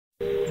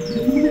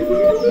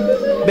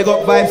Big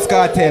up Vybz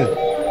Kartel.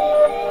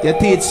 You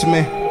teach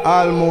me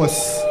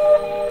almost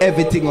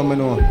everything I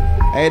know.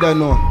 I don't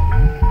know.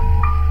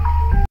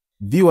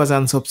 Viewers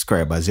and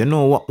subscribers, you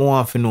know what I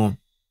want to know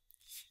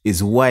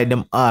is why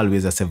them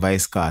always as a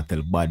Vybz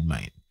Kartel bad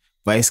mind.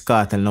 Vybz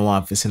Kartel no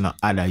want to see no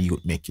other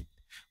youth make it.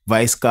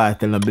 Vybz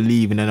Kartel no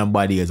believe in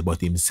nobody else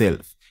but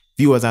himself.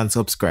 Viewers and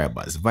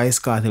subscribers,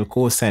 Vybz Kartel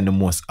co-sign the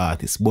most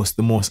artists, bust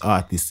the most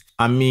artists.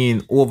 I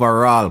mean,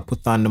 overall,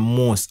 put on the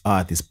most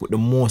artists, put the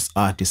most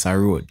artists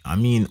on road. I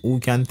mean, who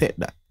can take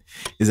that?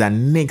 Is a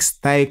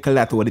next title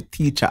that what the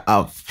teacher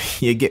have.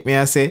 You get me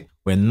I say?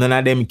 Well, none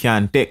of them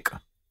can take.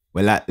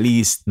 Well, at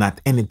least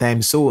not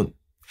anytime soon.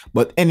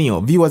 But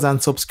anyhow, viewers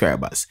and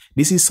subscribers,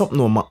 this is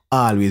something I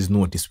always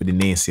notice with the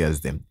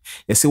naysayers them.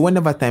 You see,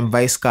 whenever time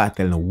Vybz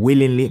Kartel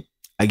willingly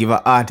I give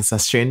an artist a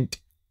strength,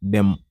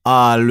 them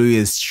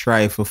always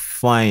try to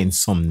find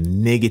some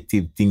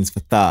negative things for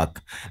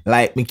talk.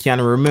 Like me can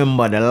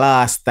remember the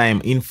last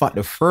time, in fact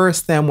the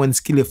first time when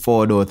Skilly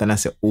found out and I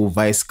said, oh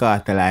Vybz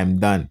Kartel, I'm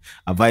done.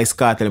 A Vybz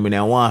Kartel when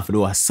I want to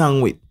do a song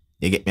with.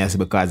 You get me I say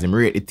because I'm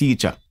rate the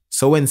teacher.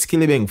 So when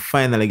skillibeng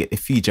finally get the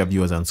feature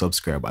viewers and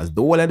subscribers,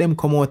 the whole of them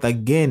come out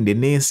again. The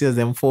naysayers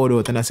them found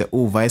out and I say,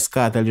 oh Vybz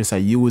Kartel just a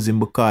use him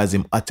because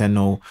him utter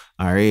now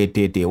and rate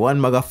it. One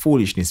mega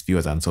foolishness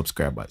viewers and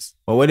subscribers.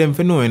 But what them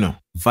for know, you know?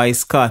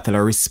 Vybz Kartel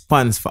a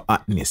response for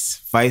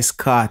hotness. Vybz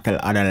Kartel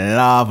are the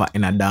lava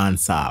in a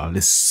dance hall.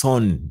 The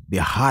sun, the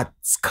hot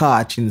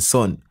scorching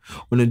sun.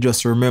 When you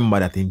just remember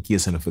that in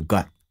case you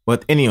forgot.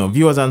 But anyhow,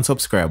 viewers and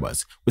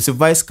subscribers, we see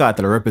Vybz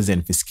Kartel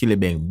represent for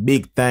skillibeng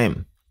big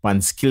time. On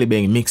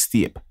skillibeng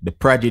mixtape, the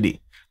prodigy,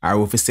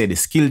 or if we say the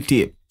skill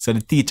tape. So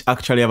the teacher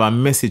actually have a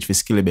message for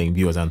skillibeng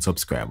viewers and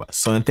subscribers.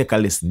 So take a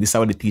listen. This is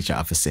what the teacher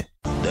have to say.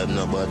 Them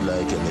no bad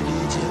like any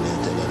DJ,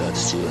 and tell her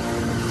that's true.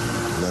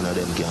 None of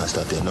them can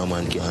stop you. No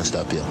man can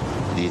stop you.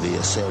 DJ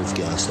yourself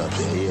can't stop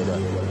you. Hear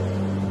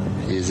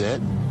that? Is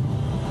it?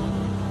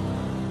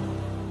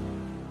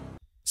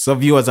 So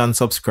viewers and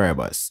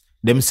subscribers,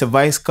 them say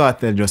Vybz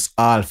Kartel just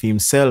all for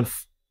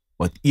himself,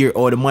 but here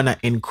all the man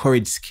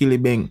encourage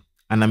skillibeng.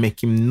 And I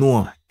make him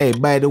know, hey,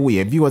 by the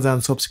way, viewers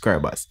and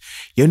subscribers,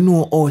 you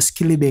know how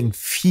skillibeng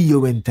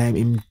feel when time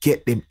him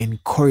get them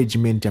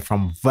encouragement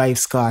from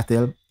Vybz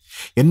Kartel.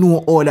 You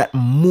know how that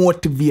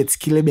motivates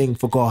skillibeng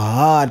for go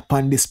hard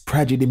on this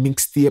prodigy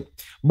mixtape.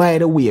 By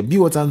the way,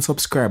 viewers and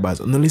subscribers,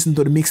 you don't listen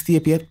to the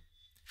mixtape yet?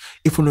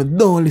 If you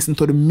don't listen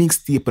to the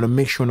mixtape, you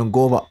make sure you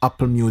go over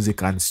Apple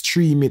Music and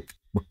stream it.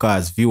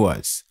 Because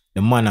viewers,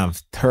 the man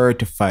have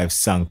 35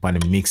 songs on the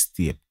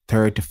mixtape.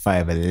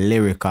 35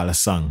 lyrical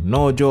song,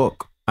 no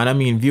joke. And I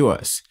mean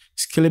viewers,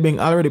 skillibeng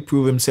already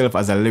proved himself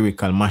as a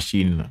lyrical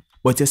machine.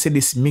 But you see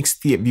this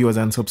mixtape viewers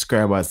and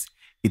subscribers,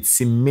 it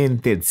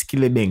cemented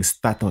skillibeng's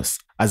status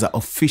as an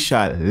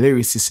official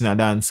lyricist in a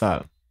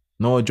dancehall.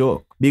 No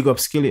joke. Big up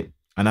Skilly.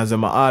 And as I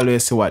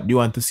always say, what do you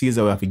want to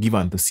Caesar, we have to give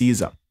unto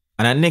Caesar.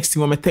 And the next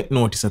thing I take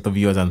notice of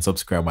viewers and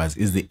subscribers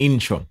is the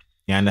intro.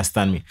 You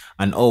understand me?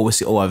 And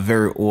always our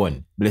very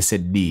own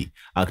Blessed D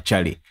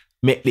actually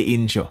make the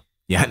intro.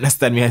 You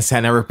understand me? I say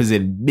I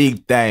represent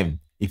big time.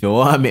 If you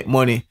want to make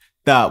money,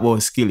 talk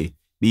about Skilly.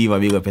 Be even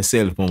big up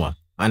yourself, mama.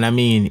 And I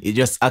mean, it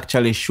just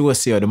actually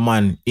shows you the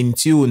man in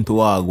tune to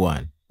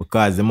Wagwan.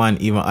 Because the man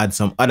even had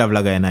some other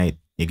vlogger night.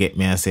 You get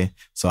me? I say.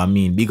 So I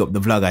mean, big up the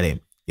vlogger them.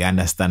 You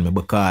understand me?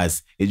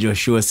 Because it just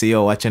shows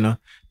you what you know.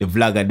 The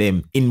vlogger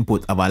them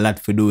input have a lot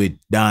to do with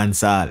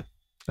dancehall.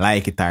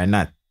 Like it or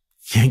not.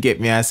 You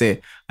get me? I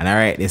say. And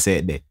alright, they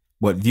said that.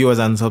 But viewers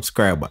and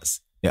subscribers,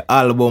 the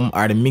album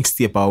or the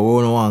mixtape or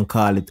whatever you want to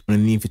call it, you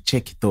need to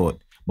check it out.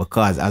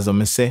 Because as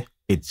I say,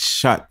 it's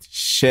shot,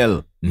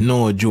 shell,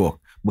 no joke.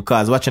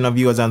 Because watching the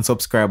viewers and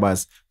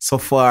subscribers, so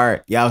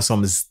far, you have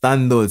some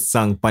standout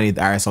song on it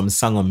or some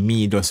song on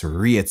me just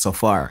rate so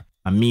far.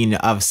 I mean, you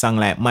have song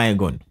like My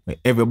Gun, where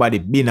everybody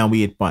been and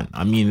wait pan.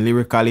 I mean,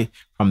 lyrically,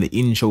 from the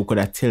intro, could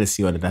have tells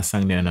you that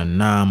song there is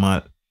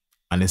normal.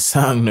 And the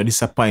song no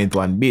disappoint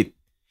one bit.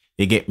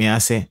 You get me, I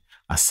say?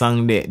 A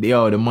song there,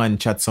 the man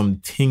chat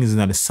some things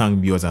in the song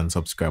viewers and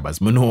subscribers.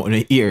 I know in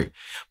the ear,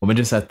 but I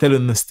just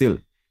telling you still.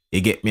 You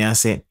get me, I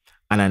say?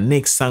 And the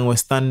next song we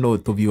stand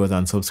out to viewers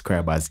and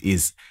subscribers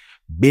is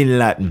Bin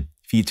Laden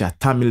feature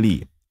Tommy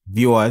Lee.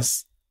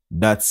 Viewers,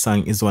 that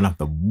song is one of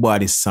the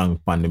baddest songs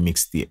on the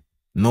mixtape.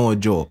 No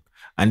joke.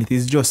 And it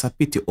is just a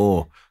pity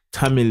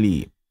Tommy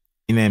Lee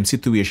in a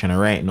situation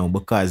right now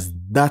because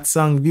that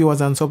song, viewers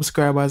and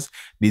subscribers,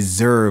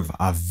 deserve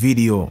a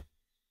video.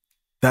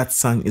 That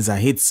song is a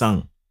hit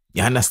song.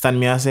 You understand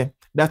me, I say?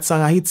 That song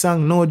a hit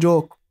song, no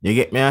joke. You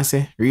get me, I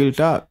say? Real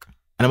talk.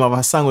 And I have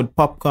a song with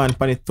Popcorn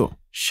on it too.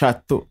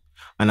 Shot too.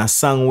 And a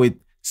song with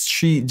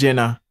Street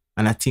Jenna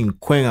and I think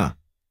Quenga.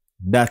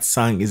 That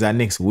song is our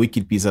next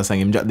wicked piece of song.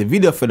 I'm just the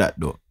video for that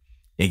though.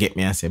 You get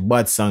me, I say?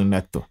 Bad song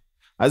that too.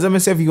 As I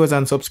say, viewers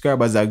and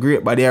subscribers are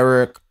great by their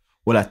work.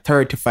 Well, a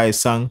 35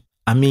 song.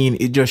 I mean,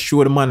 it just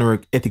show the man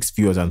work ethics,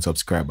 viewers and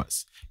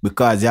subscribers.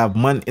 Because you have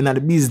man in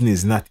the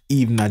business, not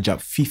even a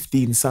job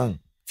 15 song.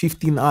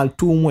 15 all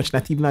too much,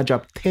 not even a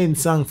job 10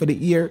 song for the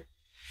year.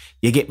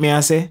 You get me I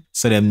say?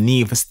 So them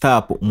need to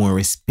start put more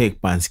respect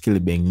on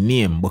Skillibeng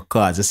name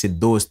because I said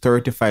those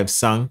 35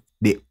 songs,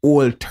 the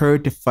whole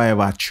 35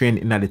 are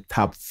trending in the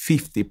top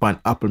 50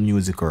 on Apple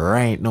Music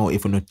right now.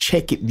 If you don't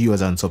check it,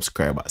 viewers and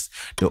subscribers,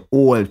 the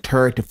whole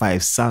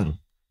 35 song.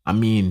 I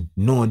mean,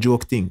 no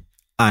joke thing.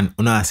 And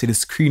when I see the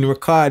screen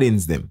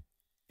recordings them,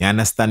 you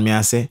understand me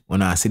I say?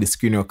 When I see the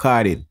screen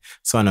recording,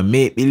 so I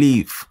make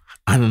believe,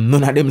 and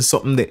none of them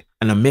something there,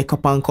 and I make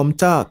up and come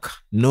talk.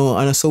 No,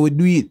 and so we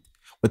do it.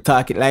 We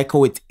talk it like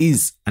how it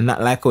is, and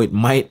not like how it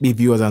might be,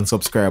 viewers and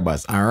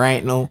subscribers. And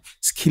right now,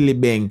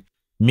 Skillibeng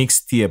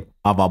mixtape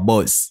of a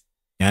buzz.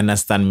 You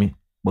understand me?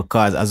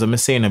 Because as I'm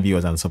saying,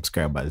 viewers and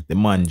subscribers, the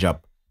man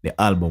dropped the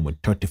album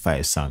with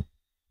 35 songs.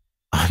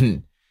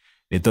 And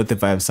the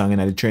 35 song in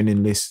the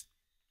trending list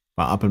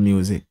for Apple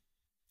Music.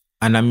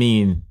 And I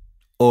mean,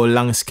 how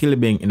long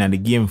Skillibeng in the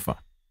game for?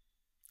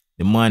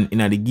 The man in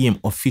the game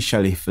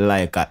officially for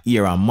like a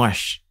year and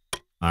mash.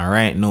 And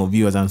right now,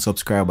 viewers and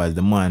subscribers,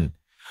 the man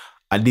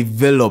I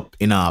develop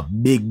in a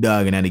big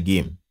dog in the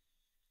game.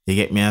 You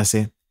get me I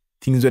say?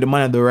 Things where the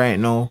man do right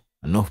now,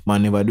 enough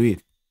man never do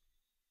it.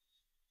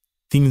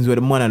 Things where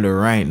the man do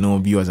right now,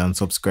 viewers and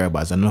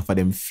subscribers, enough of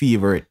them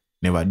favorite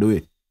never do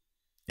it.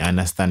 You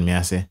understand me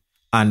I say?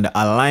 And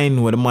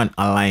align where the man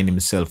align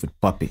himself with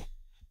Poppy.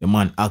 The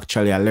man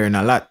actually learn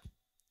a lot.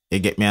 You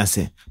get me I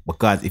say?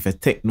 Because if you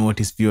take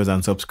notice, viewers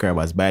and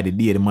subscribers, by the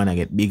day the man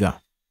get bigger.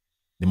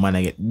 The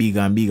man get bigger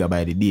and bigger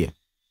by the day.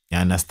 You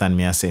understand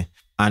me I say?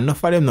 And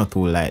enough of them not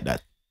too like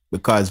that.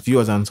 Because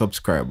viewers and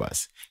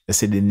subscribers, you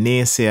see the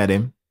naysayer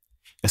them,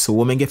 you see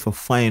women get for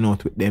find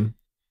out with them,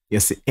 you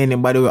see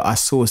anybody who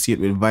associate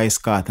with vybz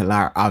kartel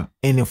or have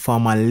any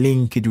form of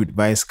linkage with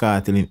vybz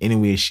kartel in any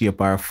way, shape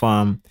or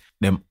form,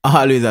 them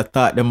always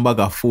attack them bag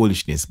of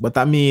foolishness. But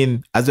I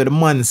mean, as what the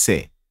man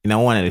say, in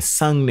one of the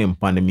song them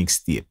on the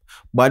mixtape,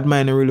 bad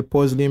man really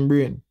puzzle him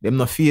brain. Them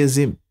not fears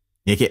him.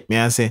 You get me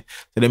I say?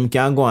 So them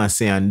can go and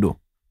say and do.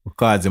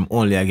 Because them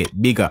only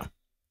get bigger.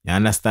 You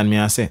understand me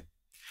I say?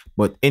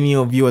 But any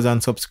of viewers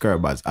and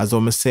subscribers, as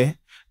I say,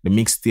 the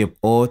mixtape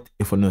out.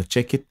 If you not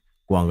check it,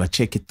 go and go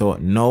check it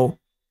out now.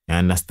 You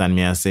understand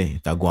me I say?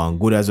 It'll go on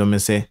good as I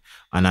say.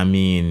 And I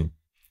mean,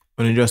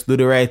 when you just do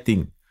the right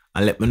thing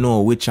and let me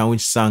know which and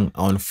which song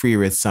on free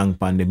red song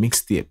on the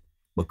mixtape.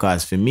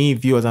 Because for me,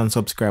 viewers and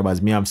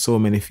subscribers, me have so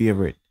many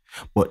favorite.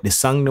 But the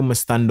song that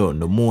must stand out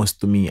the most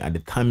to me are the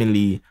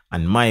Tamily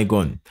and My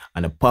Gun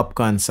and the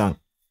Popcorn song.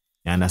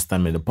 You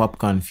understand me? The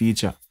Popcorn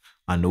feature.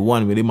 And the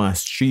one with him on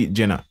Street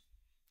Jenna.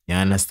 You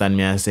understand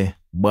me I say?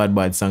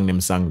 Bad song them.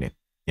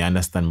 You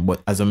understand me?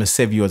 But as I'm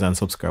say, viewers and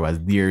subscribers,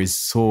 there is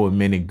so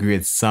many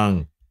great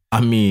songs.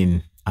 I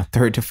mean, a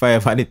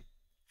 35 had it.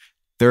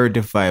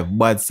 35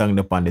 bad song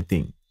upon the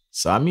thing.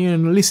 So I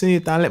mean, listen to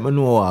it and let me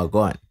know how I go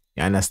on.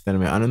 You understand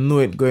me? I don't know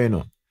it going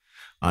on.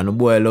 And the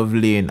boy love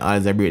Lane,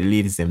 always a great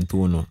ladies them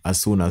too, no,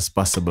 as soon as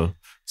possible.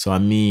 So I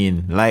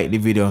mean, like the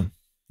video,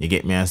 you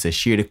get me I say,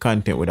 share the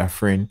content with a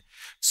friend.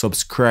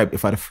 Subscribe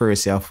if I the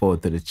first you follow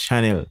to the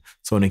channel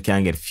so you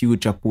can get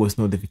future post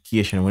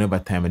notification whenever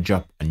time I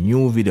drop a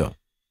new video.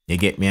 You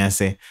get me I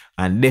say?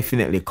 And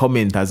definitely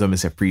comment as I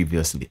said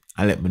previously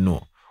and let me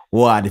know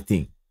what are the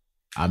thing.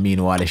 I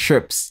mean, what are the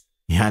shirps.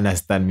 You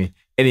understand me?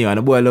 Anyway,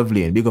 the boy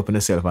lovely and big up on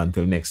yourself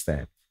until next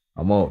time.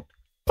 I'm out.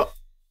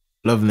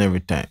 Loving every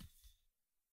time.